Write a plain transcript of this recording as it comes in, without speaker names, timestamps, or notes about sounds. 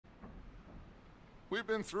We've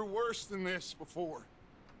been through worse than this before.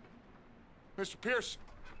 Mr. Pearson,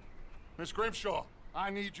 Miss Grimshaw, I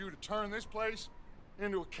need you to turn this place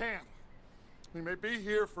into a camp. We may be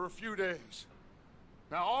here for a few days.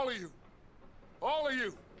 Now, all of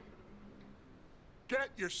you, get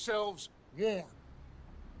yourselves warm.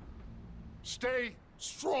 Stay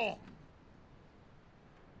strong.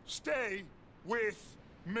 Stay with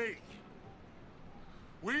me.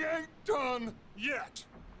 We ain't done yet.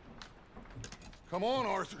 Come on,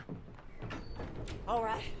 Arthur. All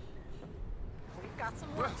right. We've got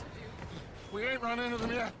some work to do. We ain't run into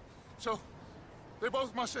them yet, so they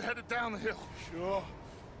both must have headed down the hill. Sure.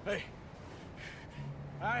 Hey,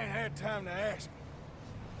 I ain't had time to ask.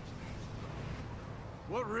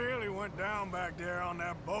 What really went down back there on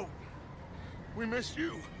that boat? We missed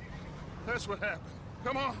you. That's what happened.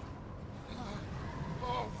 Come on.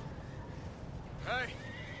 Oh. Hey,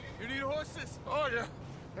 you need horses? Oh, yeah.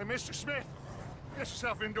 Hey, Mr. Smith, get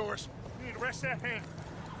yourself indoors. You need to rest that hand.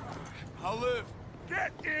 I'll live.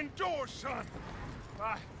 Get indoors, son.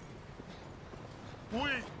 We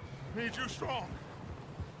need you strong.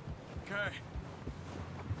 Okay.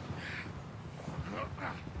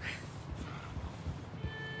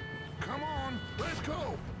 Come on, let's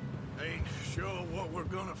go. Ain't sure what we're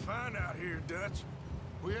gonna find out here, Dutch.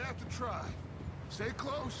 We have to try. Stay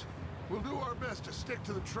close. We'll do our best to stick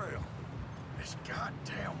to the trail. This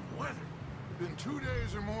goddamn weather. Been 2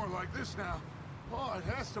 days or more like this now. Oh, it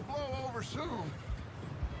has to blow over soon.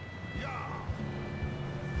 Yeah.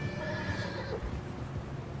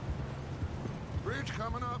 Bridge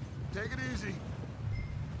coming up. Take it easy.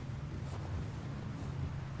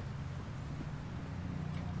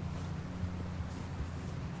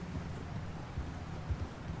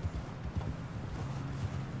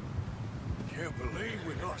 Can't believe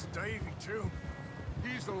we lost Davy, too.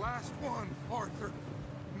 He's the last one, Arthur.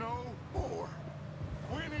 No more.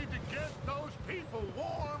 We need to get those people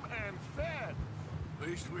warm and fed. At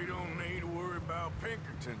least we don't need to worry about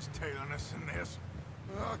Pinkertons tailing us in this.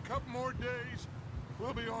 A couple more days,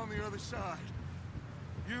 we'll be on the other side.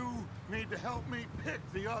 You need to help me pick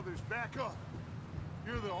the others back up.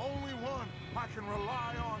 You're the only one I can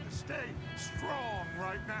rely on to stay strong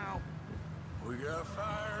right now. We got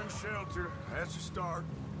fire and shelter. That's a start.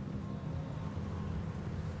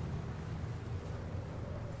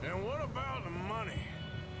 And what about the money?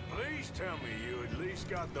 Please tell me you at least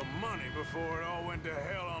got the money before it all went to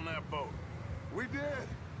hell on that boat. We did.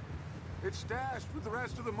 It's stashed with the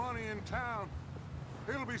rest of the money in town.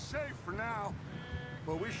 It'll be safe for now.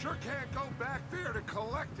 But we sure can't go back there to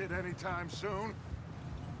collect it anytime soon.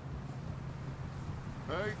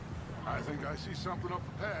 Hey, I think I see something up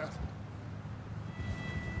the path.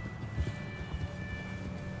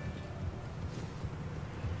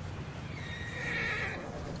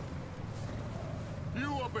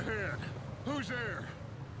 You up ahead. Who's there?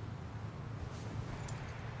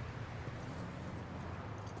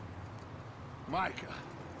 Micah.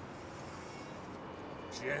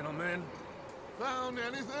 Gentlemen, Found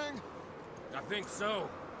anything? I think so.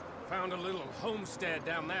 Found a little homestead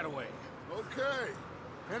down that way. Okay.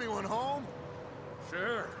 Anyone home?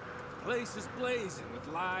 Sure. Place is blazing with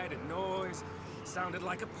light and noise. Sounded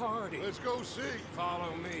like a party. Let's go see.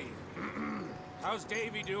 Follow me. How's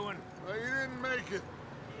Davy doing? Well, he didn't make it.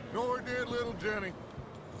 Nor did little Jenny.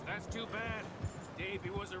 That's too bad. Davy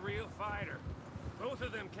was a real fighter. Both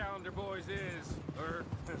of them calendar boys is, or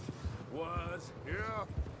was. Yeah,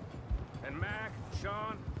 And Mac,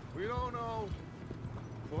 Sean, we don't know.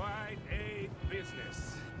 quite a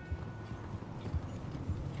business.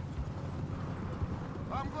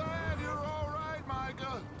 I'm glad you're all right,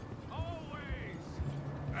 Micah. Always!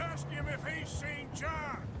 Ask him if he's seen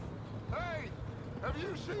John. Hey, have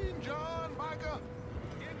you seen John, Micah?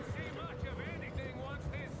 Didn't see much of anything once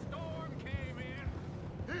this storm came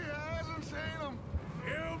in. He hasn't seen him.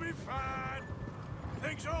 He'll be fine.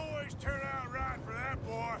 Things always turn out right for that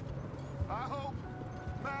boy. I hope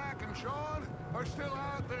Mac and Sean are still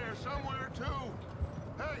out there somewhere, too.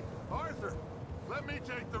 Hey, Arthur, let me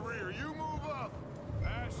take the rear. You move up.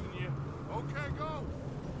 Passing you. Okay, go.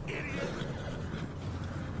 Idiot.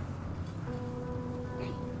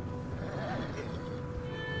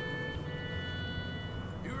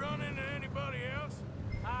 You run into anybody else?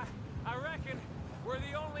 I reckon we're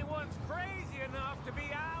the only ones crazy enough to be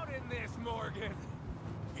out in this, Morgan.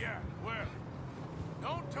 Yeah, well,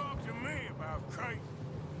 don't talk to me about crazy.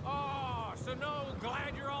 Oh, so no,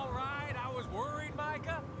 glad you're all right? I was worried,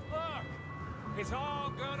 Micah. Look, it's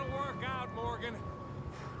all gonna work out, Morgan.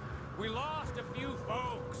 We lost a few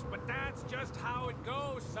folks, but that's just how it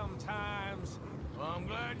goes sometimes. Well, I'm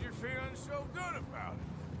glad you're feeling so good about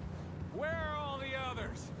it. Where are all the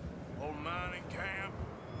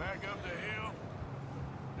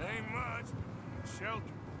shelter.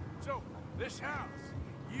 So, this house,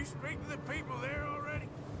 you speak to the people there already?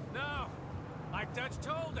 No. Like Dutch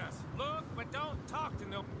told us. Look, but don't talk to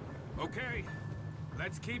no... Okay.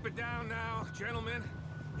 Let's keep it down now, gentlemen.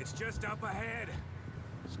 It's just up ahead.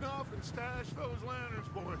 Snuff and stash those lanterns,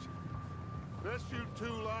 boys. Best you two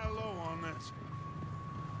lie low on this.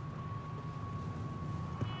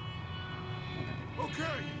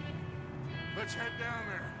 Okay. Let's head down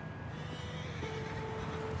there.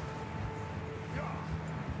 Yeah.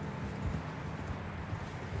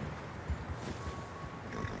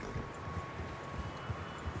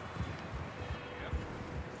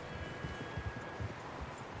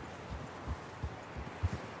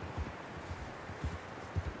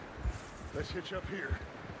 Let's hitch up here.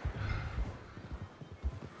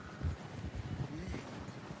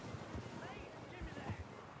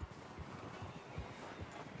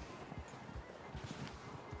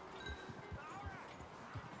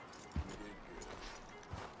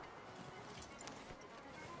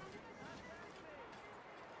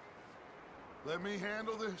 Let me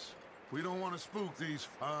handle this. We don't want to spook these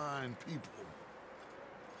fine people.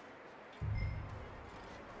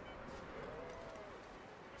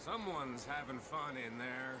 Someone's having fun in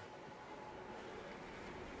there.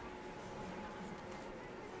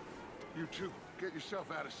 You two, get yourself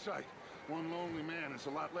out of sight. One lonely man is a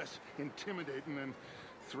lot less intimidating than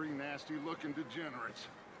three nasty-looking degenerates.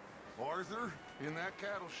 Arthur, in that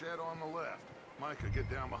cattle shed on the left. Micah, get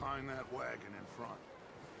down behind that wagon in front.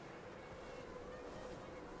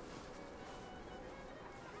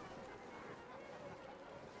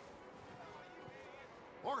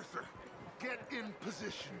 Arthur, get in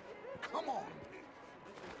position. Come on.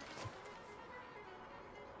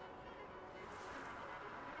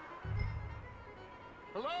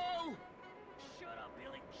 Hello? Shut up,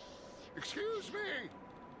 Billy. Excuse me.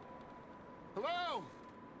 Hello?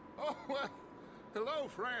 Oh, well, hello,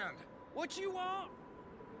 friend. What you want?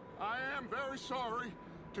 I am very sorry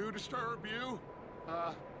to disturb you.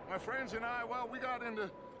 My friends and I, well, we got into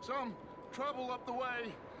some trouble up the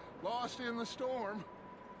way, lost in the storm.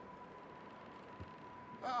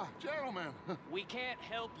 Ah, gentlemen. We can't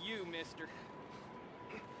help you, mister.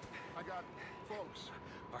 I got folks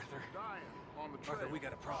Arthur. dying on the trail. Arthur, we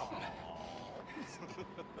got a problem.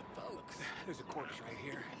 Folks, there's a corpse right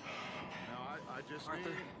here. Now, I just Arthur,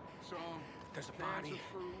 need some there's a cans body of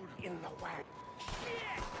food. in the wagon.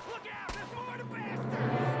 Shit! Look out! There's more to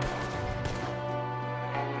bastards!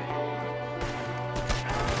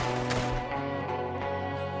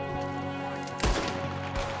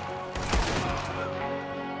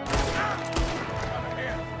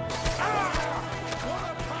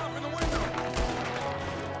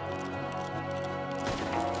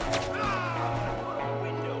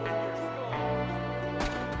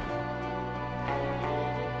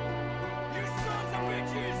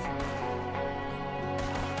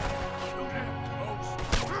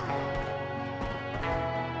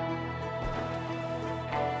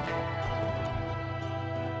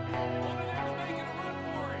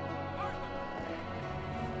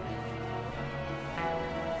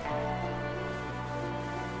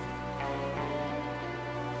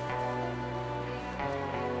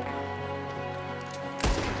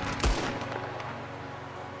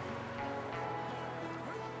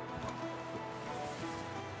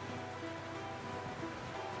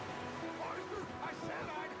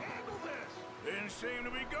 Didn't seem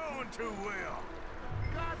to be going too well.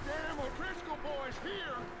 Goddamn O'Driscoll boys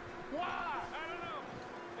here! Why? I don't know.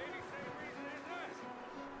 Maybe same reason as us.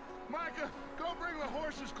 Micah, go bring the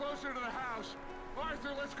horses closer to the house.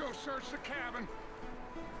 Arthur, let's go search the cabin.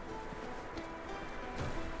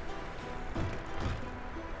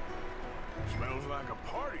 Smells like a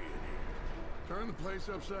party in here. Turn the place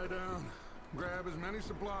upside down. Grab as many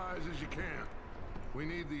supplies as you can. We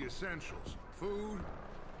need the essentials. Food,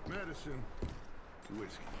 medicine,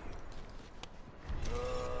 whiskey.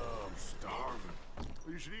 I'm starving.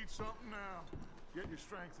 Well, you should eat something now. Get your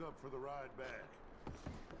strength up for the ride back.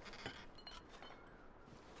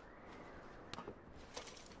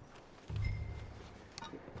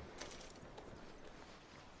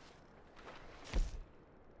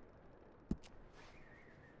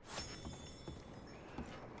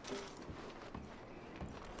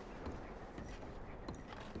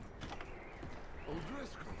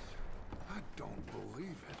 O'Driscoll's. I don't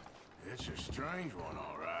believe it. It's a strange one,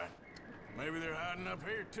 all right. Maybe they're hiding up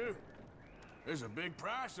here, too. There's a big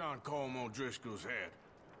price on Colm O'Driscoll's head.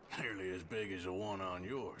 Nearly as big as the one on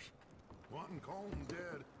yours. Wanting Colm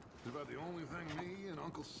dead is about the only thing me and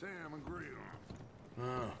Uncle Sam agree on.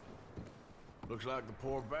 Huh. Looks like the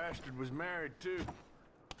poor bastard was married, too.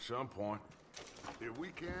 At some point. If we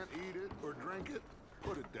can't eat it or drink it,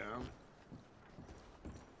 put it down.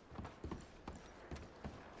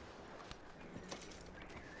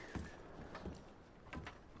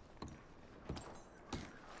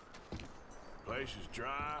 Place is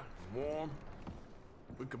dry and warm.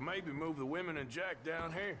 We could maybe move the women and Jack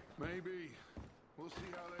down here. Maybe. We'll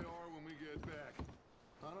see how they are when we get back.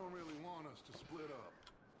 I don't really want us to split up.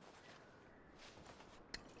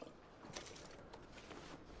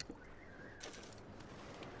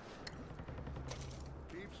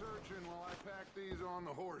 Keep searching while I pack these on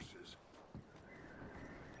the horses.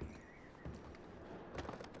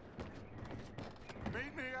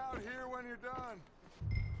 Meet me out here when you're done.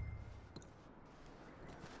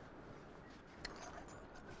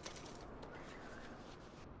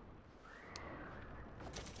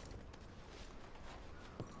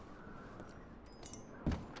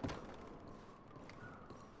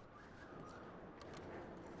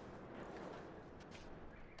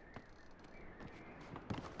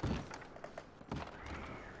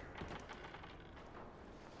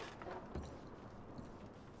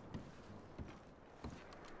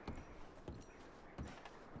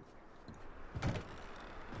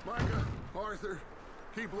 Micah, Arthur,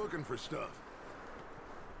 keep looking for stuff.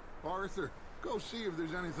 Arthur, go see if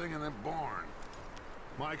there's anything in that barn.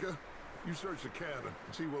 Micah, you search the cabin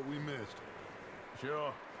and see what we missed.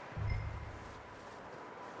 Sure.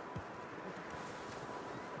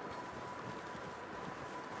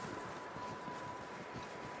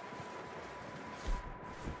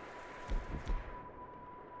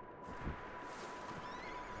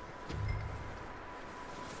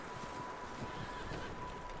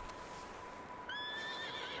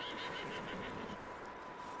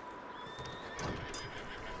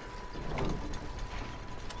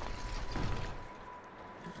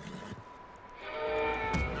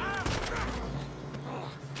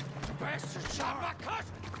 Shot my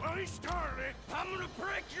cousin! Well, he started it. I'm gonna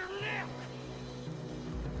break your neck!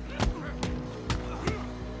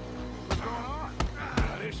 What's going on?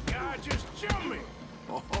 This guy just jumped me!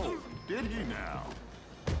 Oh, did he now?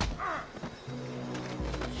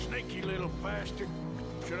 Sneaky little bastard.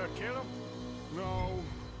 Should I kill him? No.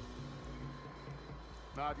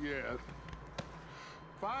 Not yet.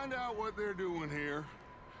 Find out what they're doing here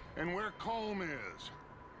and where Colm is.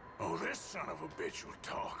 Oh, this son of a bitch will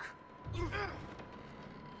talk.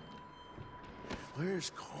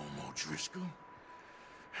 Where's Colm O'Driscoll?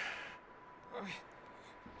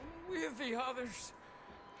 With the others.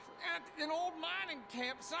 At an old mining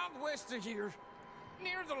camp southwest of here.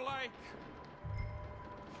 Near the lake.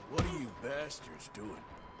 What are you bastards doing?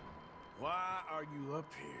 Why are you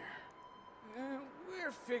up here?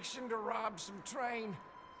 We're fixing to rob some train.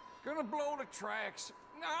 Gonna blow the tracks.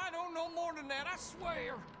 I don't know more than that, I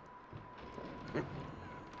swear.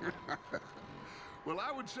 Well,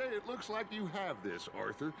 I would say it looks like you have this,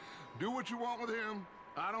 Arthur. Do what you want with him.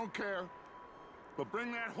 I don't care. But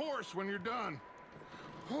bring that horse when you're done.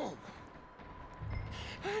 Oh.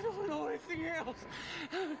 I don't know anything else.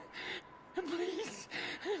 Please.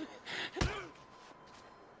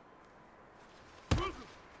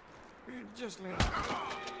 Just let me.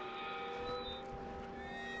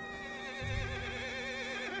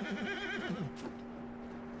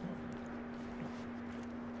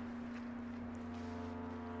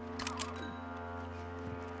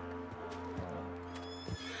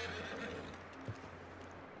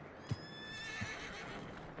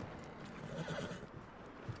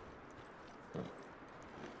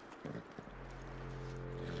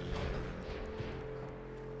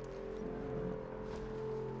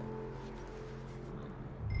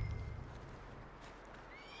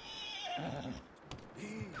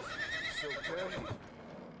 It's okay.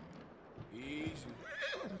 Easy.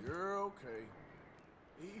 You're okay.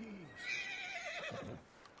 Easy.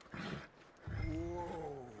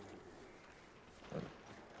 Whoa.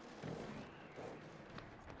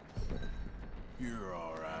 You're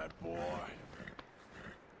all right, boy.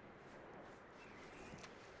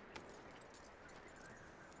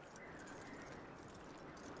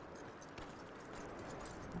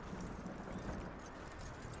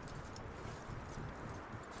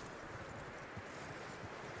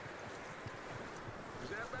 Is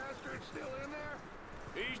that bastard still in there?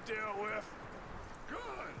 He's dealt with.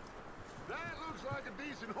 Good. That looks like a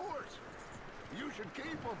decent horse. You should keep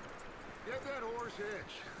him. Get that horse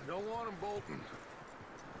hitched. Don't want him bolting.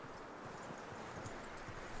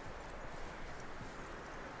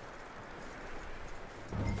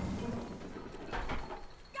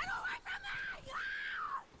 Get away from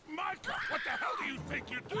me! Micah, what the hell do you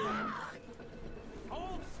think you're doing?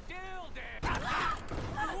 Hold still, Dad.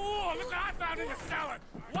 Oh, look what I found in the cellar.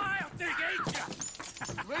 Wild thing, ain't ya?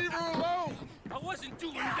 wasn't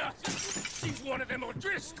doing nothing. She's one of them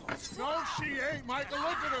O'Driscolls. No, she ain't, Michael. Look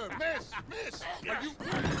at her. Miss, are you...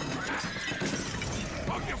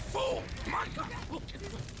 Oh, you fool! Michael!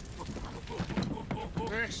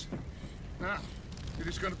 Miss, now, it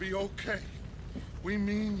is gonna be okay. We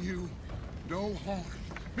mean you no harm.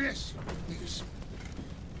 Miss,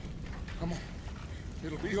 come on.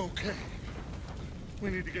 It'll be okay. We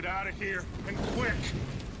need to get out of here, and quick.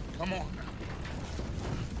 Come on now.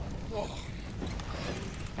 Oh.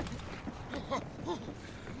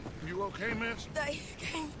 You okay, miss? They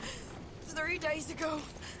came 3 days ago.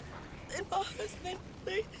 And my husband,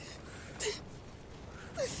 they...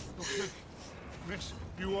 Okay. Miss,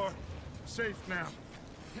 you are safe now.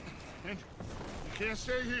 And you can't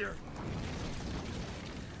stay here.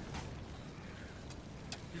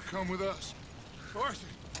 You come with us. Arthur.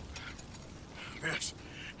 Miss,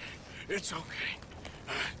 it's okay.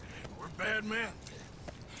 We're bad men.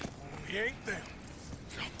 We ain't them.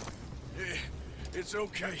 It's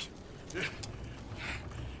okay.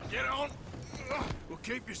 Get on. We'll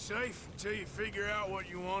keep you safe until you figure out what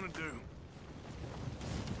you want to do.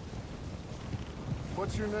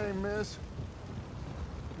 What's your name, miss?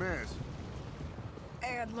 Miss.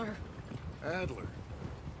 Adler. Adler.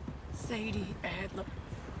 Sadie Adler.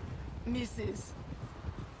 Mrs.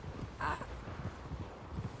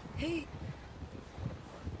 He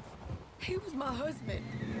was my husband.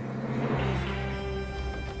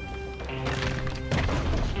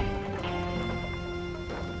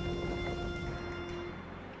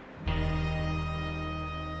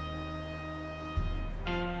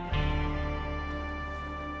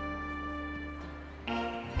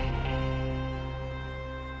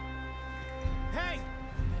 Hey!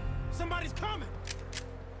 Somebody's coming!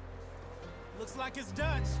 Looks like it's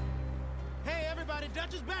Dutch. Hey, everybody,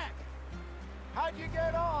 Dutch is back! How'd you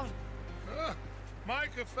get on?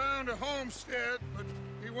 Micah found a homestead, but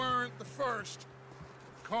he weren't the first.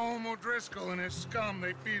 Colm O'Driscoll and his scum,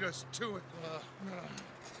 they beat us to it.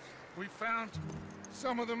 We found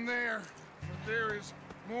some of them there, but there is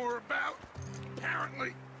more about,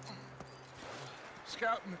 apparently.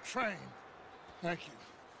 Scouting the train. Thank you.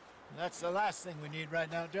 That's the last thing we need right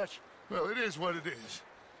now, Dutch. Well, it is what it is.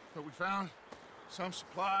 But we found some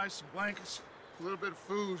supplies, some blankets, a little bit of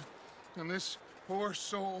food, and this poor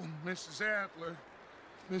soul, Mrs. Adler,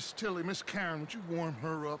 Miss Tilly, Miss Karen, would you warm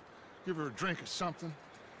her up? Give her a drink or something?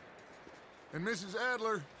 And Mrs.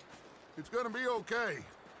 Adler, it's gonna be okay.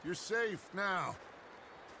 You're safe now.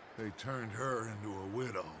 They turned her into a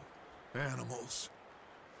widow. Animals.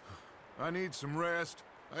 I need some rest.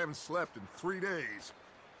 I haven't slept in 3 days.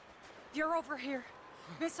 You're over here.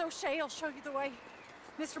 Miss O'Shea will show you the way.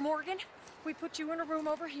 Mr. Morgan, we put you in a room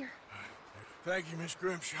over here. Thank you, Miss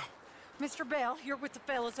Grimshaw. Mr. Bell, you're with the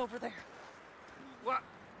fellas over there. What?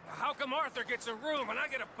 How come Arthur gets a room and I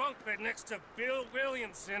get a bunk bed next to Bill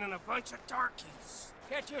Williamson and a bunch of darkies?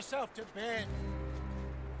 Get yourself to bed.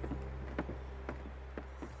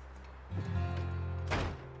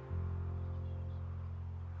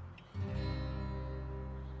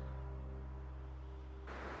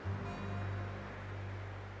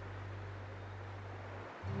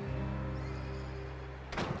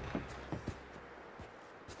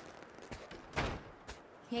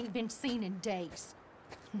 He ain't been seen in days.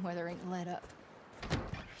 Weather ain't let up.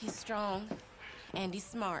 He's strong, and he's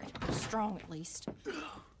smart. Strong, at least.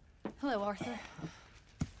 Hello, Arthur.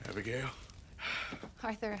 Abigail?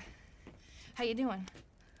 Arthur, how you doing?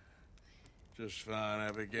 Just fine,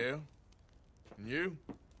 Abigail. And you?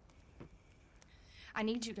 I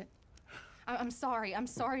need you to... I'm sorry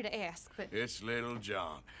to ask, but... It's little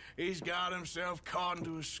John. He's got himself caught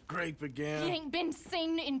into a scrape again. He ain't been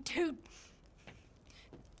seen in two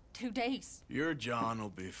days. Your John will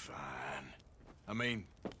be fine. I mean,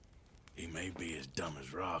 he may be as dumb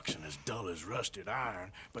as rocks and as dull as rusted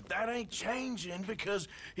iron, but that ain't changing because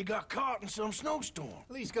he got caught in some snowstorm.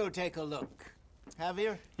 Please go take a look.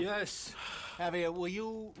 Javier? Yes. Javier, will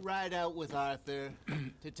you ride out with Arthur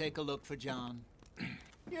to take a look for John?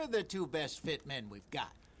 You're the two best fit men we've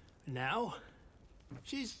got. Now?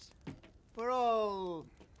 We're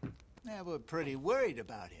pretty worried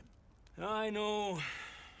about him. I know.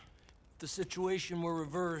 The situation were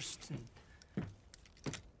reversed, and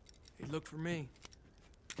he'd look for me.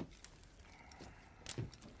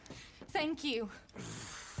 Thank you.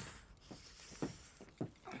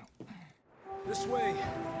 This way.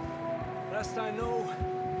 Last I know,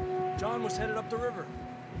 John was headed up the river.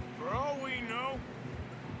 For all we know,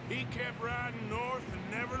 he kept riding north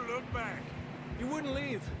and never looked back. He wouldn't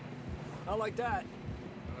leave. Not like that.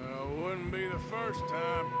 Wouldn't be the first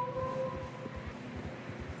time.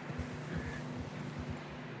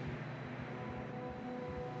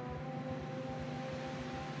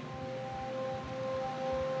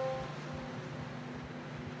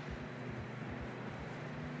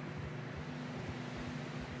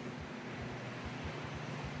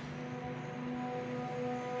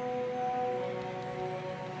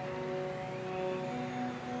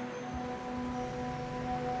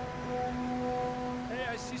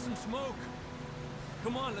 I see some smoke.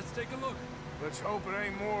 Come on, let's take a look. Let's hope it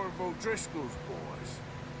ain't more of O'Driscoll's boys.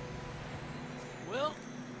 Well...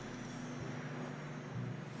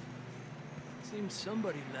 seems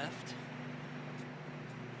somebody left.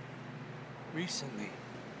 Recently.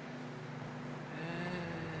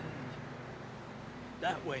 And...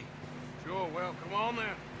 that way. Sure, well, come on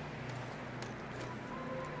then.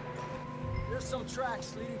 There's some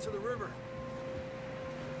tracks leading to the river.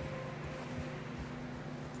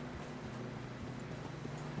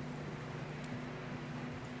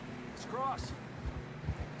 Let's cross.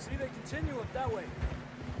 See, they continue up that way.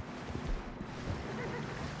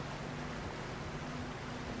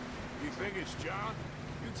 You think it's John?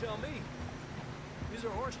 You tell me. These are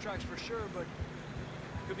horse tracks for sure, but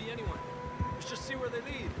could be anyone. Let's just see where they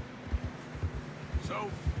lead. So,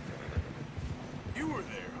 you were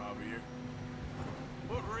there, Javier.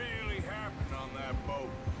 What really happened on that boat?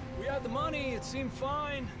 We had the money, it seemed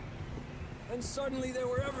fine. Then suddenly they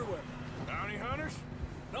were everywhere. Bounty hunters?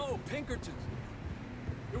 No, Pinkertons.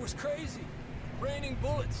 It was crazy. Raining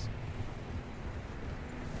bullets.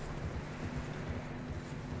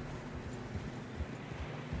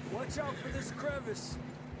 Watch out for this crevice.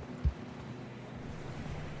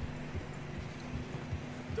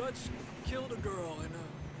 Dutch killed a girl in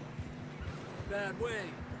a bad way.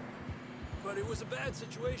 But it was a bad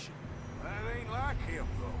situation. That ain't like him,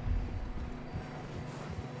 though.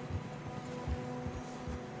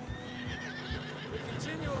 We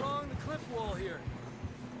continue along the cliff wall here.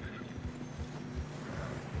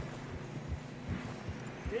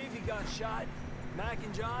 Davey got shot. Mac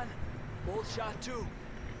and John, both shot too.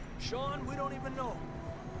 Sean, we don't even know.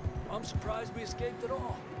 I'm surprised we escaped at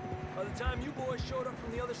all. By the time you boys showed up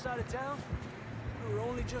from the other side of town, we were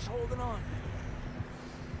only just holding on.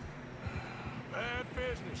 Bad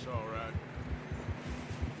business, all right.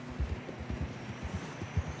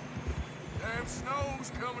 Damn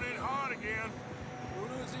snow's coming in hard again. We'll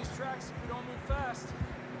lose these tracks if we don't move fast.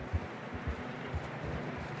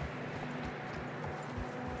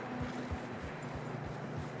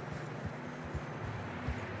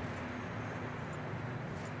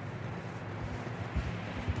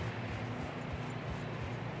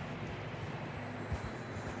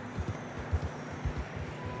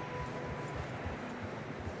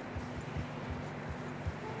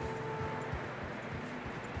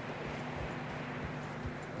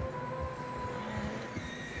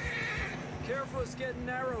 Careful, it's getting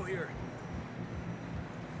narrow here.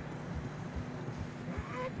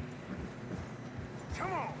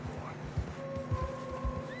 Come on, boy.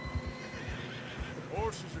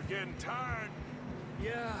 Horses are getting tired.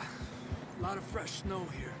 Yeah, a lot of fresh snow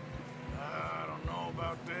here. I don't know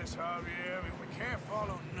about this, Javier. I mean, we can't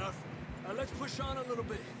follow nothing. Let's push on a little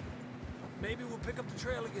bit. Maybe we'll pick up the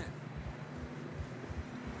trail again.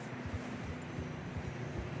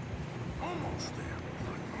 Almost there,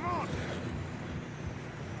 boy. Come on.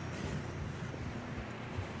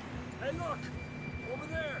 Hey, look! Over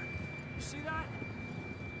there! You see that?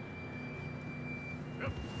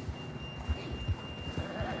 Yep.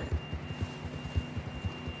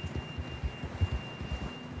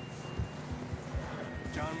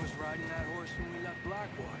 John was riding that horse when we left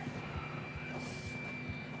Blackwater.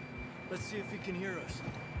 Let's see if he can hear us.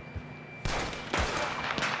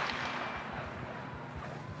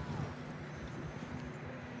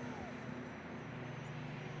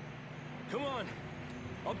 Come on!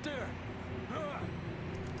 Up there!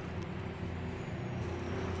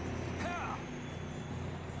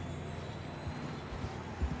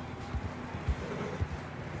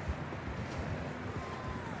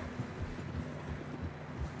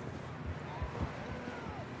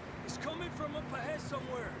 It's coming from up ahead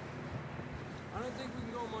somewhere. I don't think we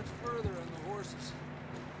can go much further on the horses.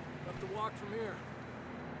 We'll have to walk from here.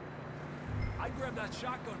 I'd grab that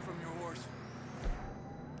shotgun from your horse.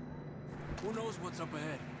 Who knows what's up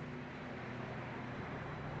ahead?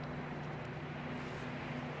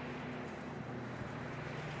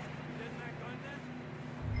 Getting that gun then?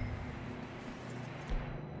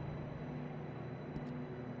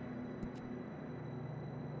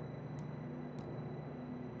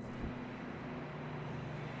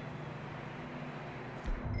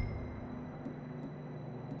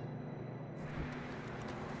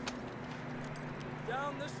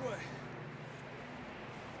 Down this way.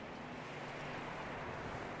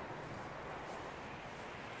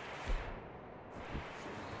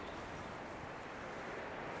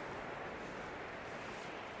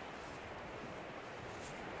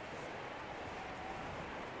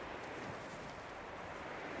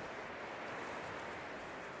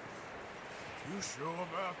 You sure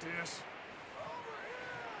about this?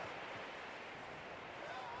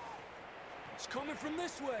 It's coming from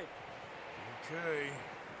this way. Okay.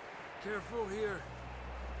 Careful here.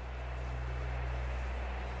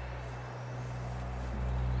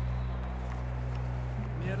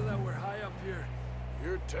 Mierda, we're high up here.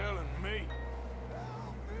 You're telling me.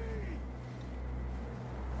 Help me!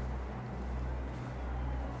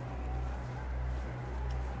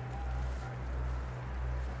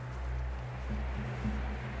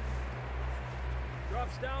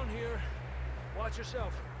 Drops down here. Watch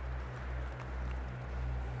yourself.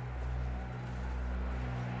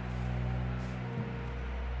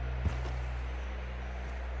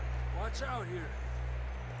 Watch out here.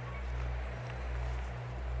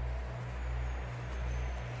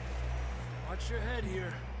 Watch your head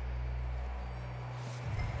here.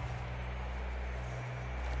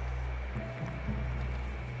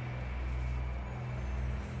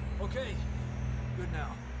 Okay, good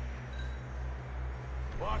now.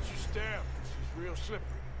 Watch your step. This is real slippery.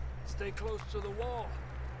 Stay close to the wall.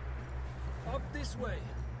 Up this way.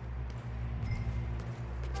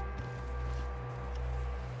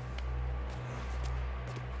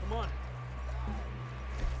 Come on.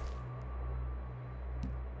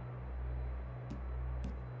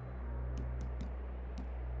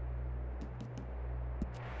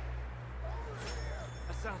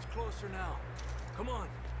 That sounds closer now. Come on.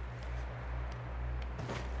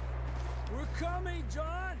 We're coming,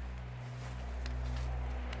 John!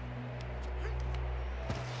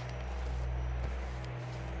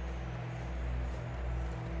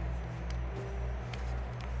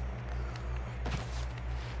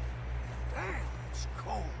 Damn, it's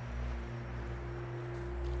cold.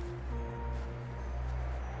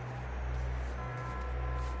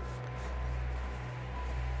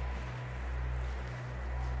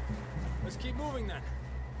 Let's keep moving then.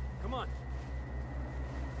 Come on.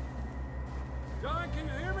 John, can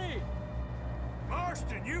you hear me?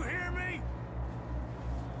 Marston, you hear me?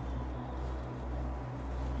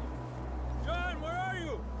 John, where are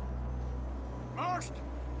you? Marston!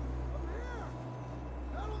 Up here!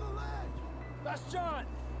 Out on the ledge! That's John!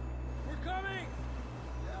 We're coming!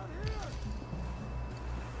 Down here!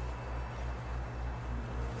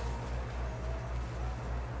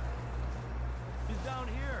 He's down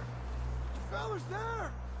here. The fella's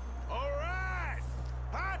there! All right!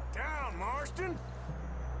 Hot down, Marston!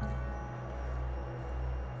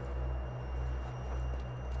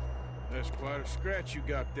 That's quite a scratch you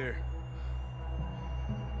got there.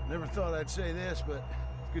 Never thought I'd say this, but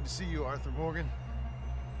it's good to see you, Arthur Morgan.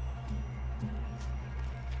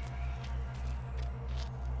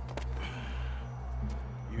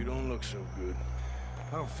 You don't look so good.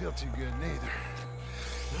 I don't feel too good, neither.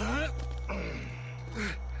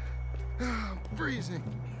 I'm freezing.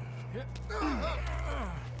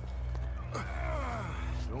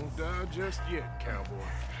 Don't die just yet, cowboy.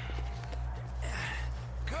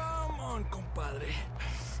 Come on, compadre.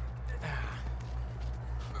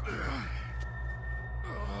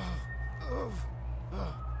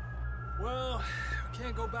 Well, we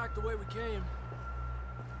can't go back the way we came.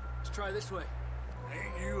 Let's try this way.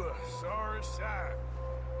 Ain't you a sorry sight?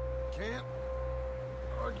 Can't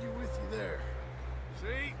argue with you there.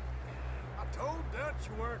 See? I told Dutch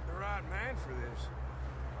you weren't the right man for this.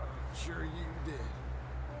 Sure you did.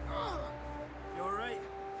 You all right?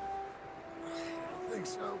 I think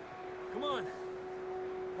so. Come on.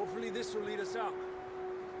 Hopefully this will lead us out.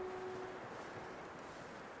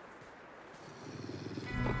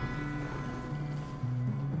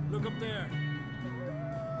 Look up there.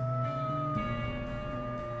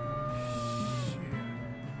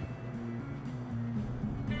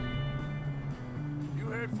 You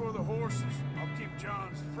head for the horses. I'll keep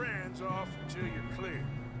John's friends off until you're clear.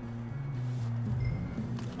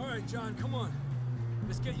 All right, John, come on.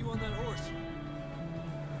 Let's get you on that horse.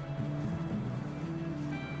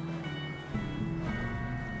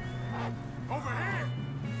 Over here!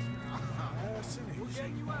 We'll get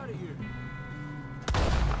you out of here.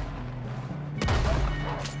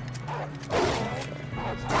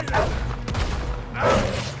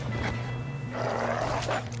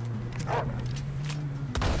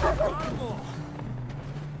 Got 'em all.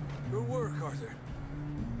 Good work, Arthur.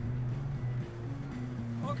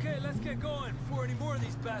 Okay, let's get going before any more of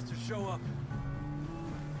these bastards show up.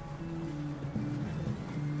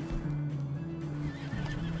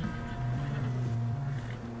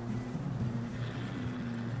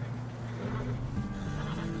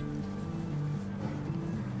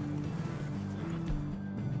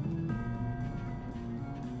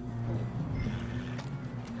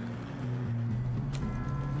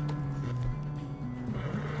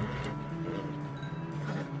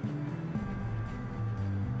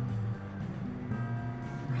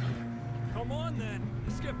 Come on, then.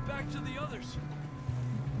 Let's get back to the others.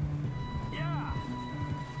 Yeah!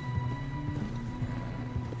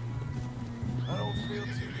 I don't feel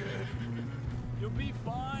too good. You'll be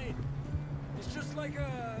fine. It's just like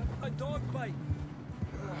a dog bite.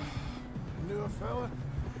 Knew a fella,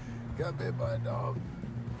 got bit by a dog,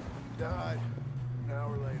 died an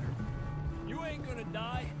hour later. You ain't gonna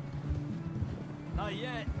die. Not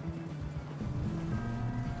yet.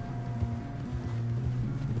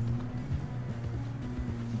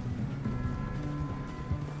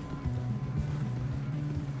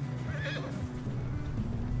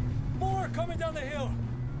 More coming down the hill.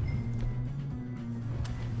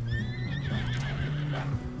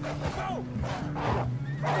 Go!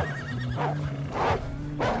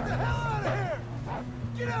 Get the hell out of here!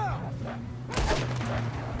 Get out!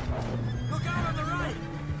 Look out on the right!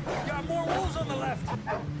 Got more wolves on the left!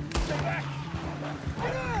 Stay back!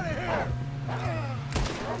 Get out of here!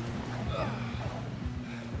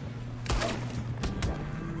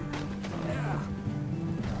 Yeah.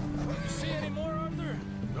 You see any more, Arthur?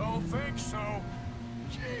 Don't think so.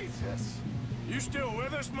 Jesus. You still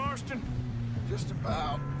with us, Marston? Just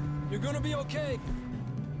about. You're gonna be okay.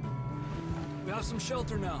 We have some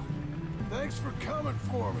shelter now. Thanks for coming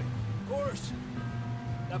for me. Of course.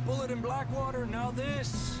 That bullet in Blackwater, now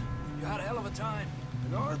this. You had a hell of a time.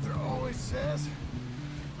 And Arthur always says,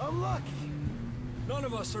 I'm lucky. None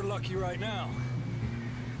of us are lucky right now.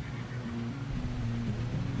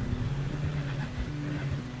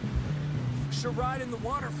 Should ride in the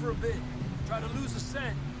water for a bit. Try to lose the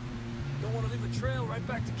scent. Don't want to leave a trail right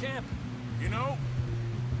back to camp. You know,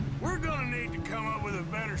 we're gonna need to come up with a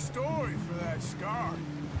better story for that scar.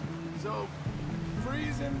 So,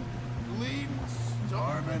 freezing, bleeding,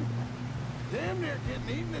 starving, damn near getting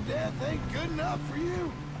eaten to death ain't good enough for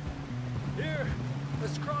you. Here,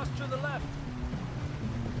 let's cross to the left.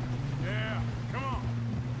 Yeah, come on.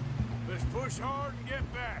 Let's push hard and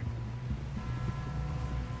get back.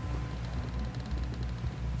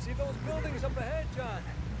 See those buildings up ahead, John?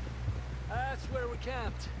 That's where we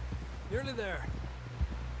camped. Nearly there.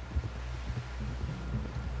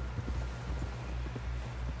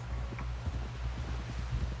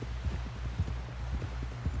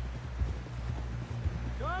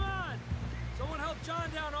 Come on! Someone help John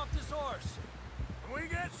down off this horse. Can we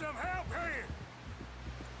get some help here?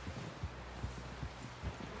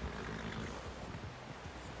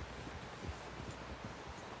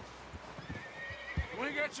 Can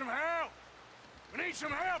we get some help? We need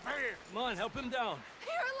some help here. Come on, help him down.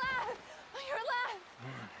 You're alive! You're alive!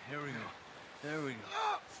 Here we go. There we go.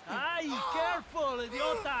 Ay, careful,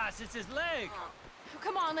 idiotas! It's his leg.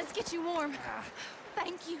 Come on, let's get you warm.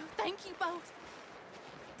 Thank you both.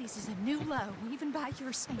 This is a new low, even by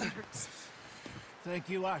your standards. Thank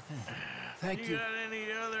you, Arthur. Thank you. You got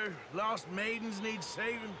any other lost maidens need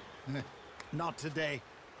saving? Not today.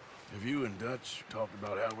 Have you and Dutch talked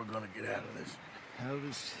about how we're gonna get out of this? I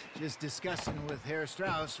was just discussing with Herr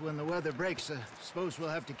Strauss when the weather breaks. Suppose we'll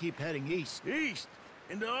have to keep heading east. East?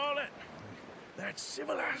 Into all that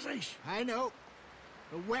civilization? I know.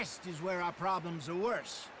 The west is where our problems are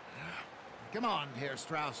worse. Come on, Herr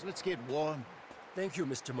Strauss, let's get warm. Thank you,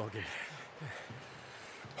 Mr. Morgan.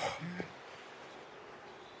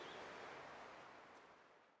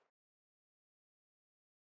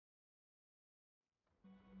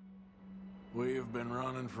 We have been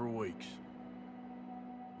running for weeks.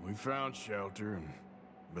 We found shelter and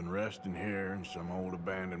been resting here in some old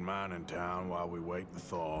abandoned mining town while we wait the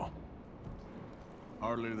thaw.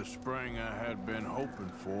 Hardly the spring I had been hoping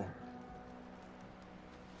for.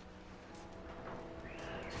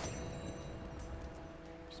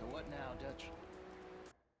 So what now, Dutch?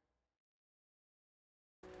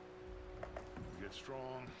 We get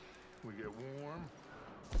strong, we get warm.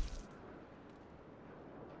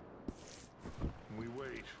 We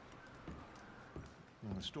wait.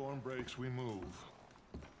 When the storm breaks, we move.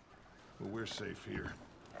 But we're safe here.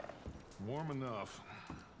 Warm enough.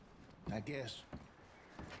 I guess.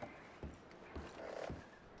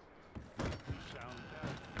 Sound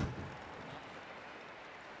death.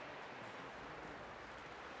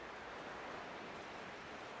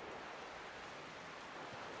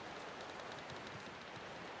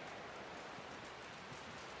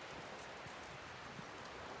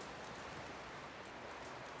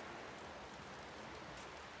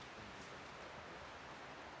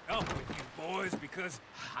 Up with you boys because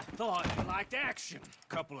I thought you liked action.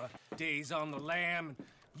 Couple of days on the lam, and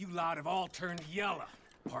you lot have all turned yellow.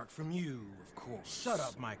 Apart from you, of course. Shut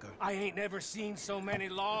up, Micah. I ain't never seen so many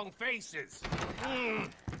long faces. I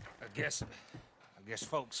guess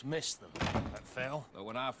folks miss them. That fell. But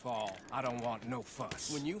when I fall, I don't want no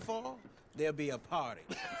fuss. When you fall, There'll be a party.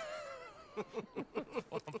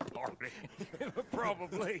 Party.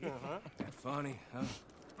 Probably. That funny, huh?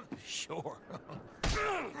 Sure.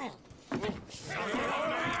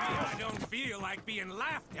 I don't feel like being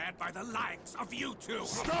laughed at by the likes of you two.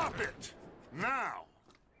 Stop it! Now!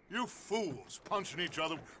 You fools punching each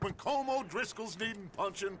other when Colm O'Driscoll's needing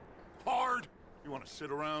punching hard. You want to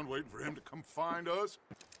sit around waiting for him to come find us?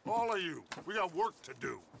 All of you, we got work to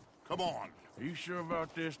do. Come on. Are you sure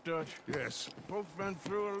about this, Dutch? Yes. Both been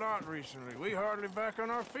through a lot recently. We hardly back on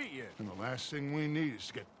our feet yet. And the last thing we need is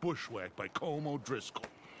to get bushwhacked by Colm O'Driscoll.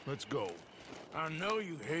 Let's go. I know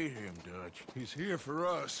you hate him, Dutch. He's here for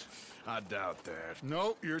us. I doubt that.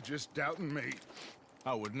 No, you're just doubting me.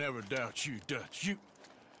 I would never doubt you, Dutch.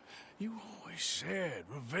 You always said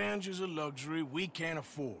revenge is a luxury we can't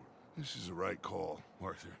afford. This is the right call,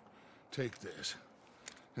 Arthur. Take this.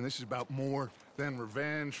 And this is about more than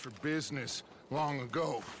revenge for business long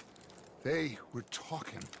ago. They were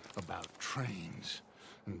talking about trains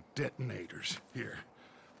and detonators here.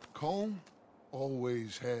 Colm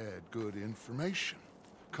always had good information.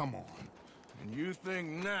 Come on. And you think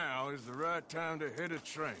now is the right time to hit a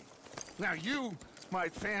train? Now you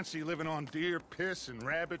might fancy living on deer piss and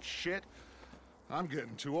rabbit shit. I'm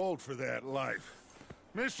getting too old for that life.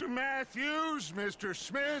 Mr. Matthews, Mr.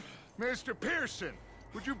 Smith, Mr. Pearson,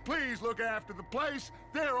 would you please look after the place?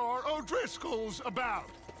 There are O'Driscolls about.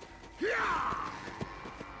 Yeah!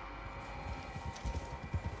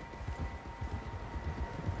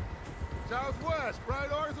 Southwest,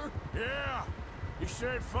 right, Arthur? Yeah. You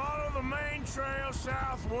said follow the main trail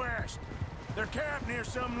southwest. They're camped near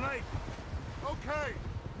some lake. Okay,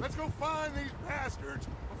 let's go find these bastards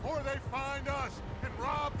before they find us and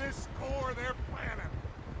rob this score they're planning.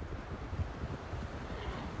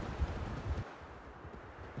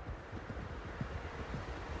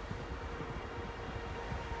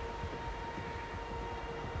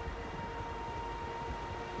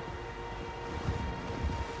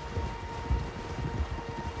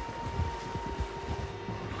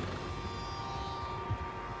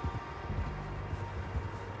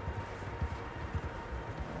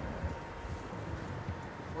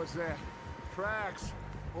 What's that? Tracks.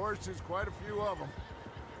 Horses, quite a few of them.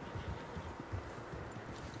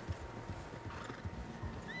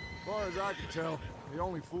 As far as I can tell, the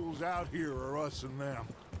only fools out here are us and them.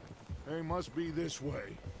 They must be this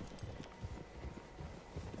way.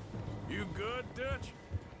 You good, Dutch?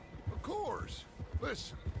 Of course.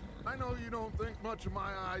 Listen, I know you don't think much of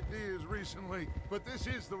my ideas recently, but this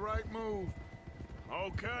is the right move.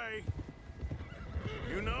 Okay.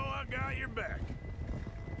 You know I got your back.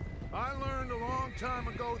 I learned a long time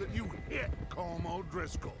ago that you hit Colm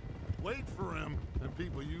O'Driscoll. Wait for him, and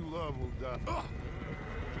people you love will die. Ugh.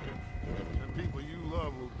 And people you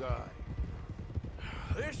love will die.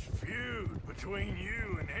 This feud between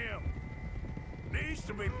you and him needs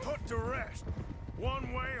to be put to rest,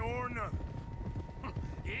 one way or another.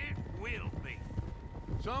 It will be.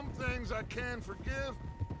 Some things I can forgive,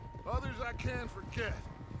 others I can't forget.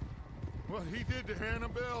 What he did to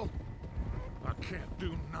Annabelle, I can't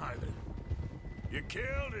do neither. You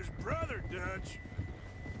killed his brother, Dutch.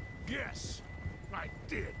 Yes, I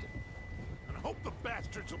did. And I hope the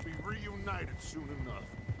bastards will be reunited soon enough.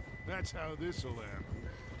 That's how this'll end.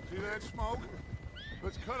 See that smoke?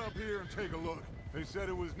 Let's cut up here and take a look. They said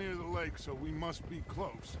it was near the lake, so we must be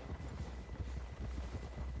close.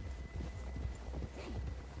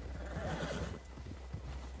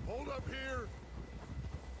 Hold up here.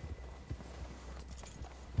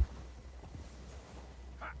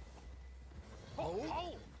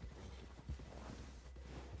 Hold.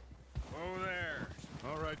 Oh, there.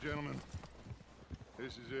 All right, gentlemen.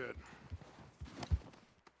 This is it.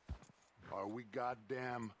 Are we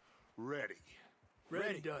goddamn ready?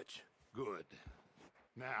 Ready, Dutch. Good.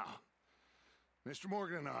 Now, Mr.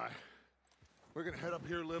 Morgan and I, we're gonna head up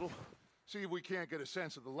here a little, see if we can't get a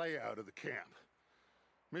sense of the layout of the camp.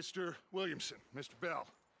 Mr. Williamson, Mr. Bell,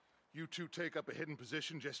 you two take up a hidden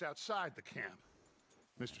position just outside the camp.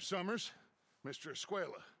 Mr. Summers, Mr.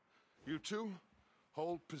 Escuela, you two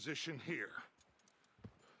hold position here.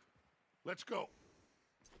 Let's go.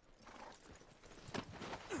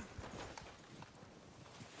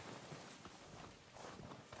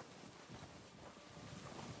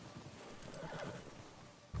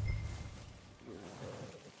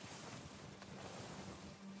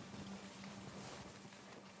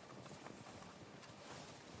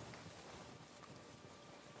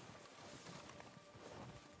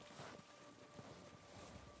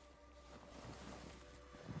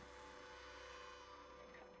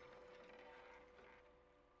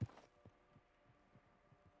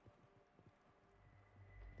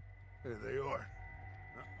 There they are.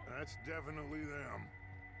 That's definitely them.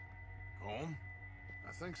 Home?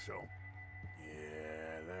 I think so.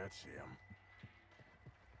 Yeah, that's him.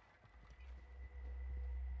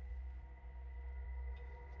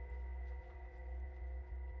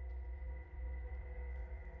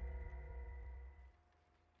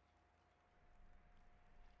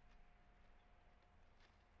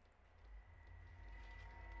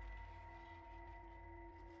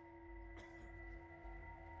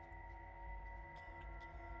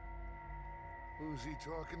 Who's he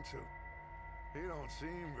talking to? He don't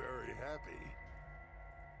seem very happy.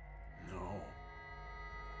 No.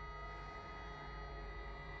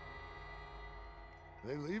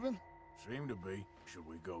 They leaving? Seem to be. Should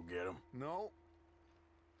we go get them? No.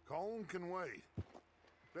 Colm can wait.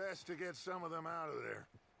 Best to get some of them out of there.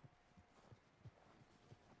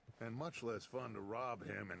 And much less fun to rob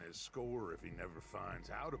him and his score if he never finds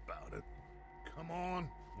out about it. Come on,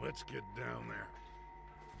 let's get down there.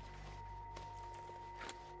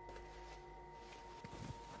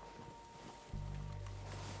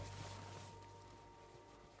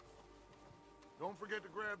 Don't forget to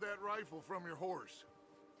grab that rifle from your horse.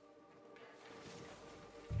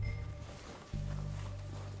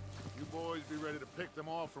 You boys be ready to pick them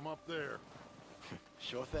off from up there.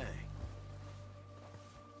 Sure thing.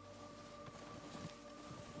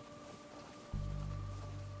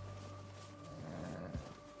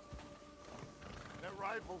 That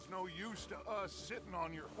rifle's no use to us sitting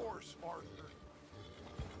on your horse, Arthur.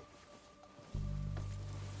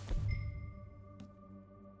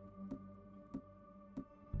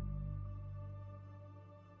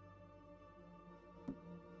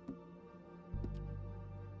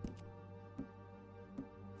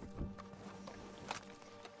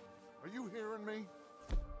 Are you hearing me?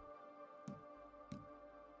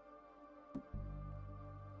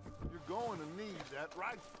 You're going to need that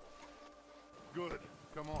rifle. Good.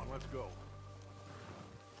 Come on, let's go.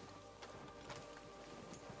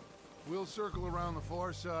 We'll circle around the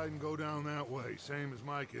far side and go down that way, same as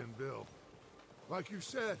Micah and Bill. Like you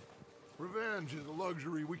said, revenge is a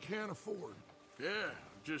luxury we can't afford. Yeah,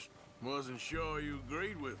 just wasn't sure you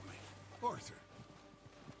agreed with me. Arthur.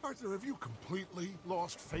 Arthur, have you completely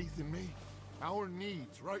lost faith in me? Our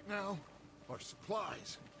needs right now are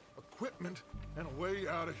supplies, equipment, and a way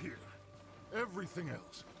out of here. Everything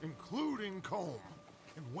else, including Colm,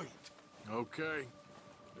 can wait. Okay.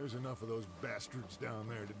 There's enough of those bastards down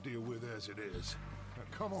there to deal with as it is. Now,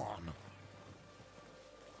 come on.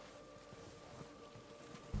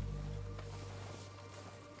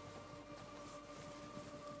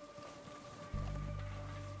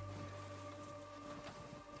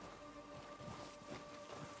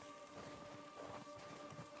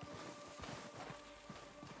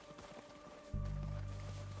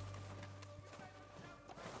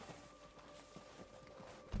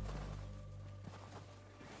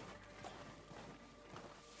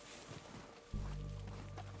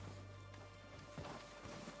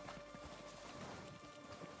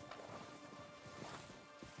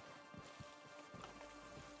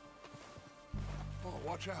 Oh,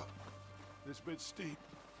 watch out. This bit's steep.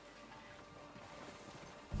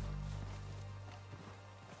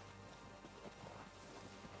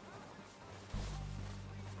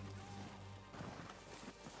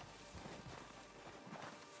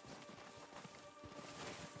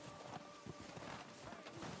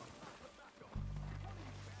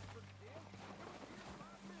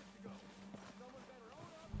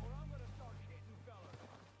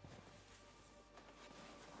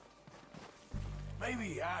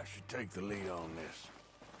 Maybe I should take the lead on this.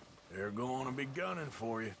 They're going to be gunning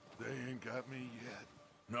for you. They ain't got me yet.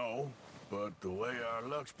 No, but the way our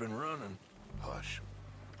luck's been running... Hush.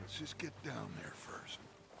 Let's just get down there first.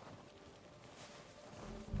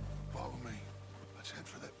 Follow me. Let's head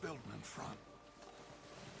for that building in front.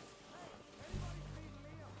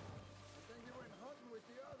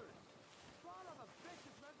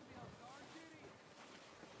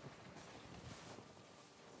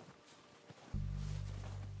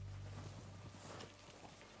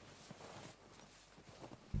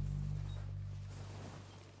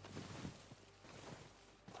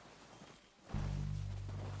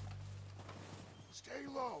 Stay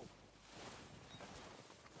low.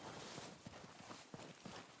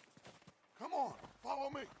 Come on, follow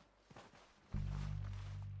me.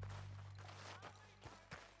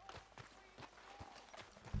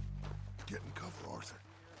 Get in cover, Arthur.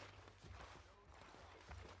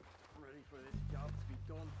 Ready for this job to be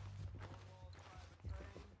done.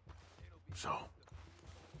 So,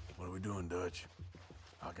 what are we doing, Dutch?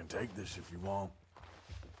 I can take this if you want.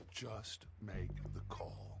 Just make the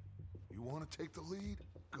call. You want to take the lead?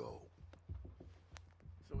 go.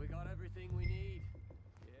 So we got everything we need.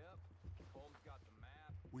 Yep. Holmes got the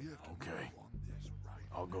map. We have to Okay. move on this right.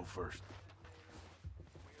 I'll go first.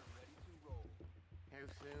 We are ready to roll. How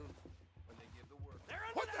soon? When they give the word.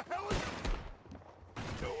 What the hell is it?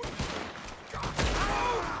 Doing? God!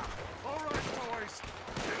 Ah! All right, boys.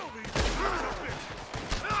 Kill these sons of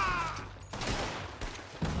bitches. Ah!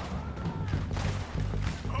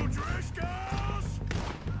 O'Driscolls!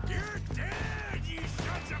 You're dead, you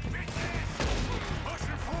sons of bitches!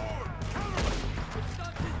 Pushing forward! Cover me!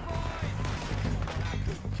 Stuck his boys! I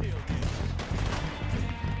couldn't kill this.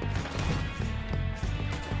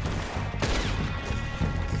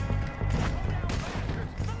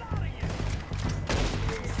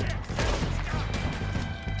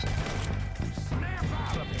 Snap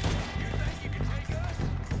out of it! You think you can take us?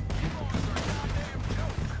 You boys are a goddamn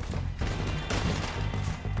joke!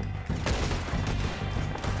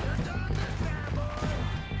 You're done this time,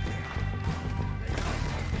 boys!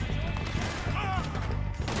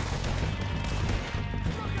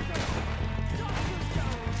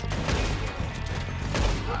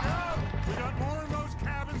 Look out! We got more in those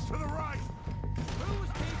cabins to the right. Who's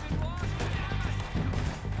keeping watch?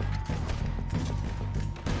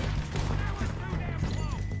 That was too damn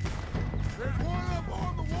close! There's one up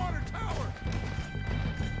on the water tower.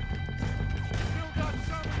 Still got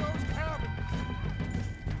some in those cabins.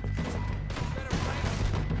 Better break.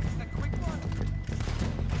 A quick one.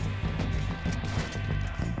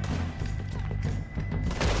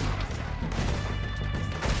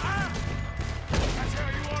 That's how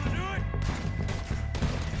you want to do it?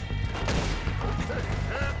 Okay,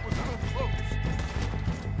 that was a little close.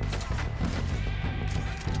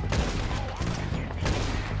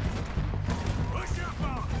 Push up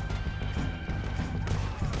on it!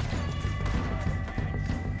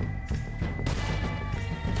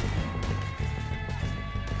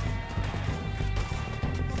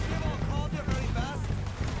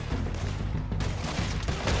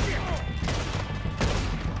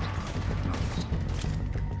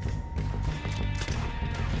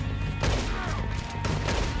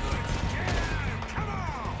 Come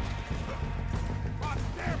on! God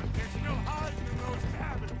damn it, they're still hiding in those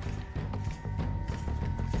cabins.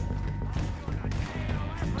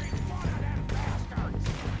 Every one of them bastards!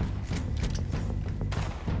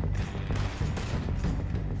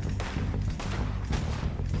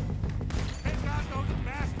 Take out those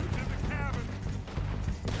bastards in the cabin.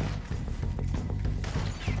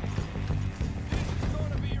 This is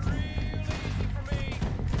gonna be real easy for me.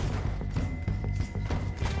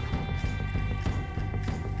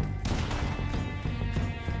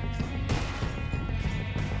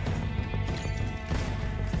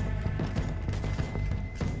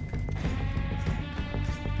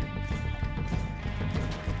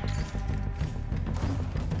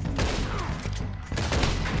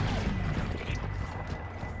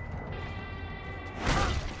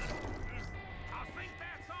 I think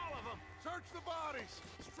that's all of them! Search the bodies.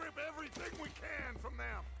 Strip everything we can from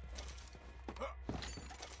them.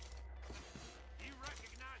 You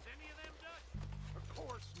recognize any of them, Dutch? Of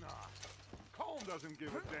course not. Colm doesn't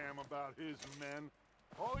give a damn about his men.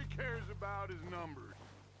 All he cares about is numbers.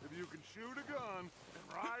 If you can shoot a gun and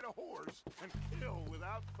ride a horse and kill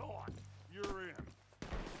without thought, you're in.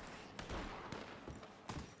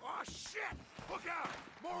 Oh, shit! Look out!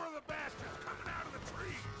 More of the bastards coming out of the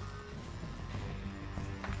trees!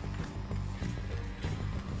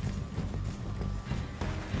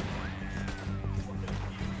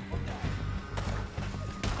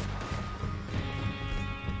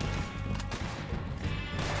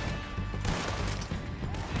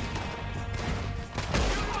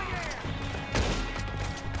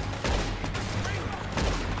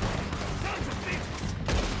 Sons of bitches!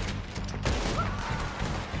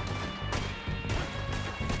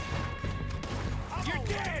 You're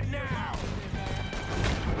dead now!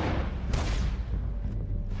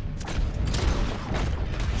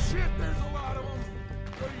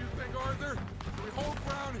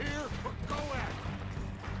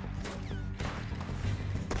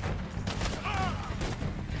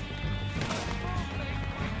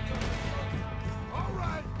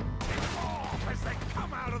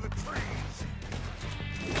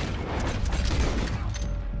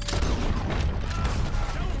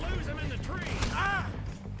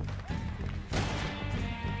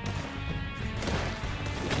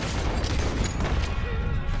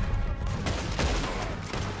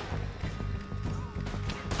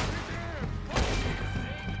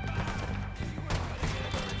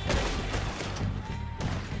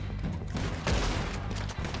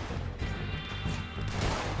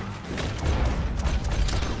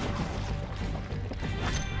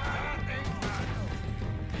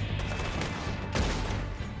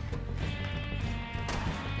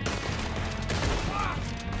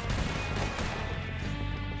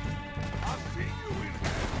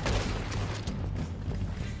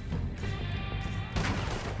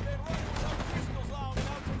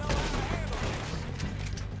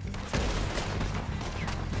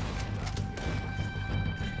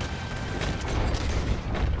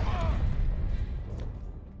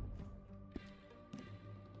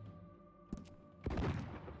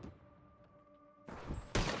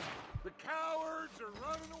 Birds are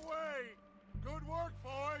running away. Good work,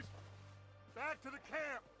 boys. Back to the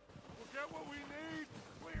camp. We'll get what we need.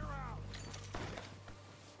 Clear out.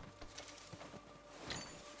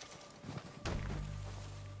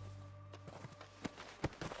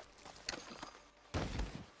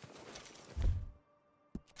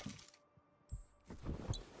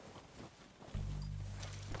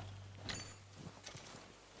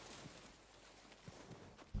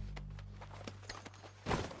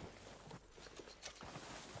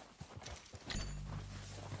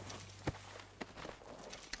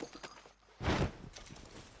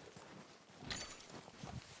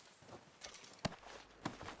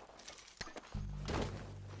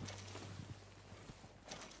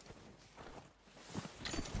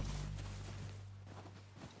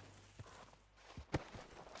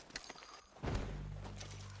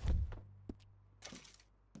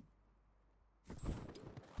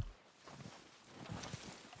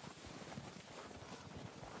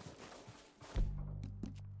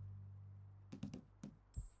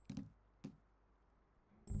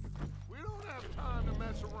 We don't have time to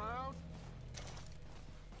mess around.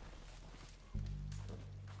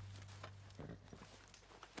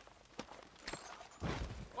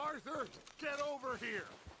 Arthur, get over here.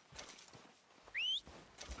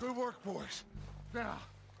 Good work, boys. Now,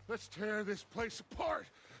 let's tear this place apart.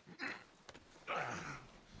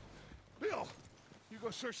 Bill, you go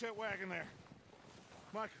search that wagon there.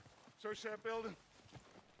 Mike, search that building.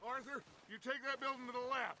 Arthur, you take that building to the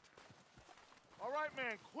left. All right,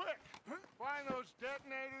 man, quick! Find those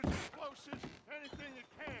detonators, explosives, anything you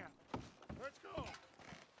can. Let's go.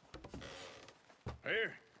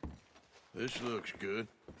 Here. This looks good.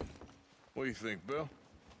 What do you think, Bill?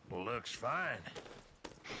 Looks fine.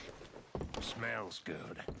 Smells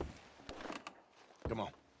good. Come on.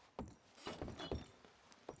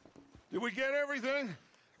 Did we get everything?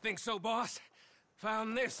 Think so, boss?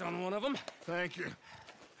 Found this on one of them. Thank you.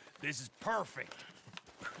 This is perfect.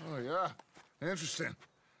 Oh, yeah? Interesting.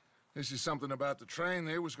 This is something about the train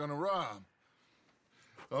they was gonna rob.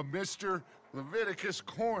 A Mr. Leviticus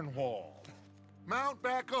Cornwall. Mount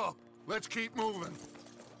back up. Let's keep moving.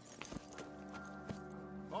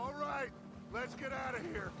 All right, let's get out of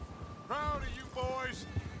here. Proud of you boys.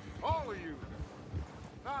 All of you.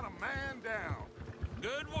 Not a man down.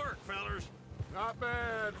 Good work, fellers. Not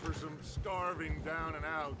bad for some starving down and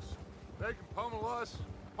outs. They can pummel us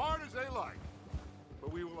hard as they like.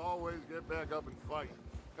 But we will always get back up and fight.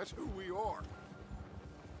 That's who we are.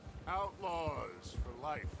 Outlaws for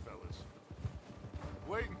life, fellas.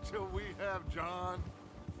 Wait until we have John,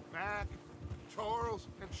 Mac, Charles,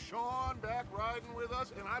 and Sean back riding with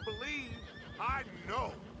us, and I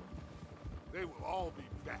know, they will all be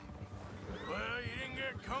back. Well, you didn't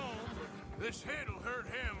get Combs, but this hit'll hurt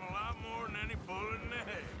him a lot more than any bullet in the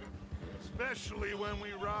head. Especially when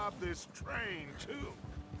we rob this train, too.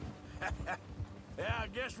 Yeah, I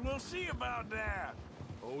guess we'll see about that.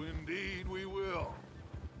 Oh, indeed we will.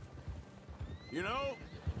 You know,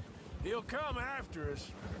 he'll come after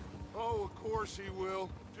us. Oh, of course he will,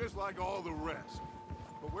 just like all the rest.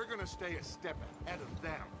 But we're gonna stay a step ahead of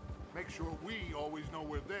them. Make sure we always know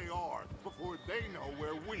where they are before they know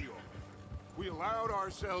where we are. We allowed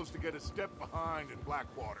ourselves to get a step behind in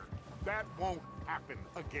Blackwater. That won't happen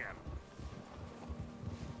again.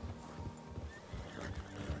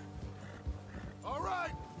 All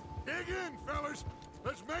right, dig in, fellas.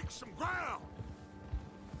 Let's make some ground.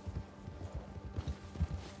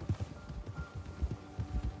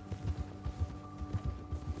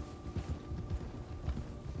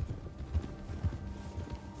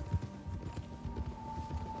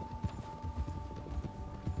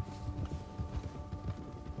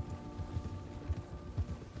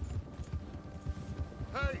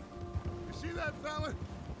 Hey, you see that fella?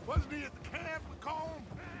 Wasn't he at the camp with Colm?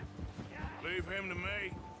 Leave him to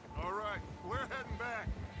me. All right, we're heading back.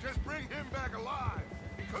 Just bring him back alive.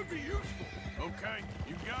 He could be useful. Okay,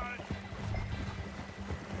 you got it.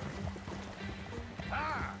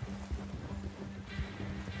 Ah!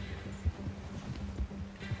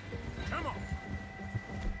 Come on.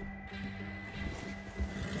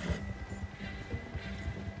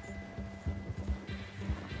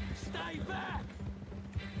 Stay back!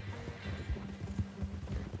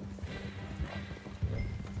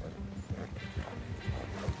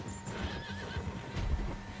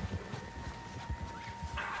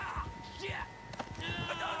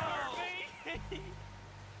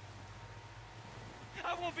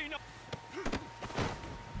 I won't be no...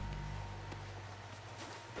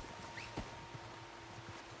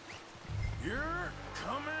 You're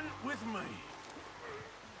coming with me.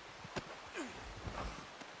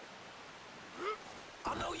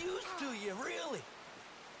 I know you used to you, really.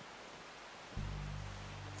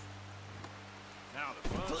 Now the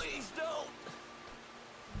fun. Please don't.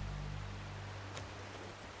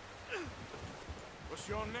 What's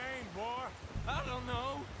your name, boy? I don't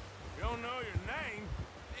know. You don't know your name?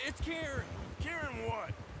 It's Kieran. Kieran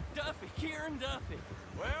what? Duffy. Kieran Duffy.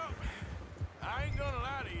 Well, I ain't gonna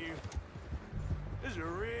lie to you. This is a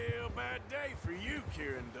real bad day for you,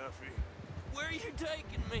 Kieran Duffy. Where are you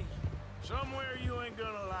taking me? Somewhere you ain't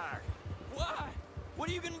gonna like. Why? What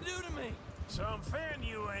are you gonna do to me? Something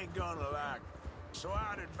you ain't gonna like. So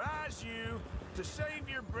I'd advise you to save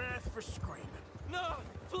your breath for screaming. No,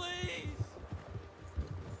 please.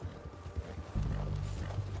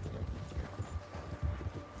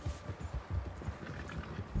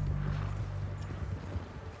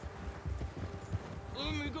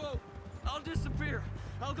 Let me go. I'll disappear.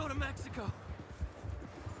 I'll go to Mexico.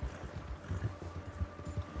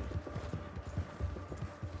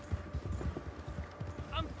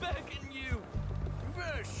 I'm begging you. You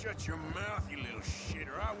better shut your mouth, you little shit,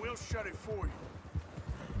 or I will shut it for you.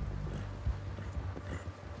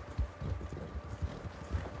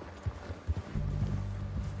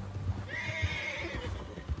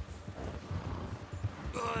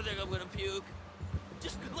 Oh, I think I'm gonna puke.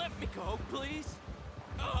 Just let me go, please.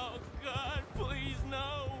 Oh, God, please,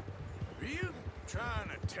 no. Are you trying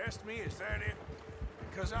to test me? Is that it?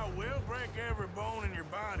 Because I will break every bone in your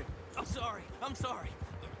body. I'm sorry.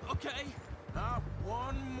 Okay? Not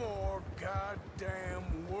one more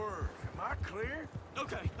goddamn word. Am I clear?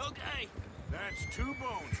 Okay. That's 2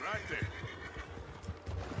 bones right there.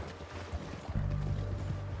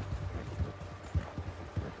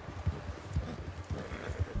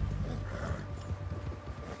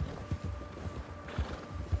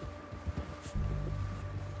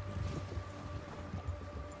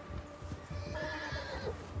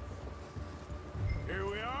 Here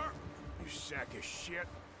we are, you sack of shit.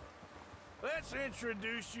 Let's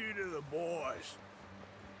introduce you to the boys.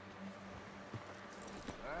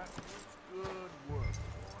 That was good work,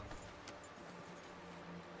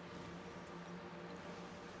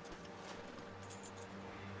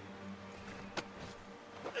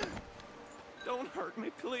 boy. Don't hurt me,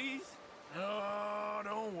 please. Oh,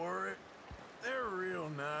 don't worry. They're real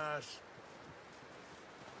nice.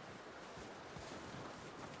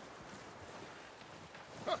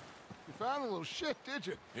 Huh. You found a little shit, did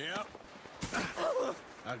you? Yep.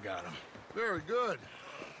 I got him. Very good.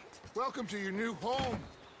 Welcome to your new home.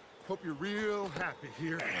 Hope you're real happy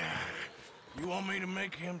here. You want me to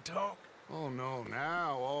make him talk? Oh, no,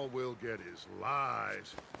 now all we'll get is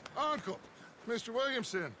lies. Uncle, Mr.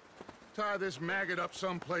 Williamson, tie this maggot up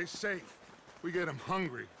someplace safe. We get him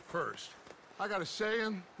hungry first. I got a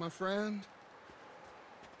saying, my friend.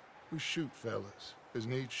 We shoot fellas as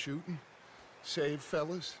need shooting, save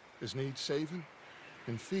fellas as need saving,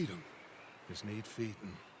 and feed 'em as need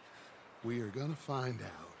feeding. We are gonna find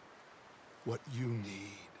out what you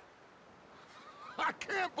need. I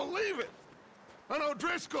can't believe it! An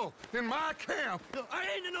O'Driscoll in my camp! I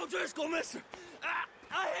ain't an O'Driscoll, mister!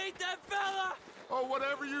 I hate that fella! Oh,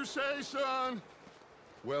 whatever you say, son.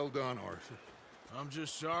 Well done, Arthur. I'm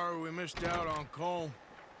just sorry we missed out on Colm.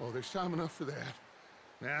 Oh, there's time enough for that.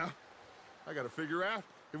 Now, I gotta figure out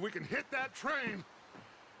if we can hit that train.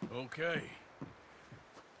 Okay.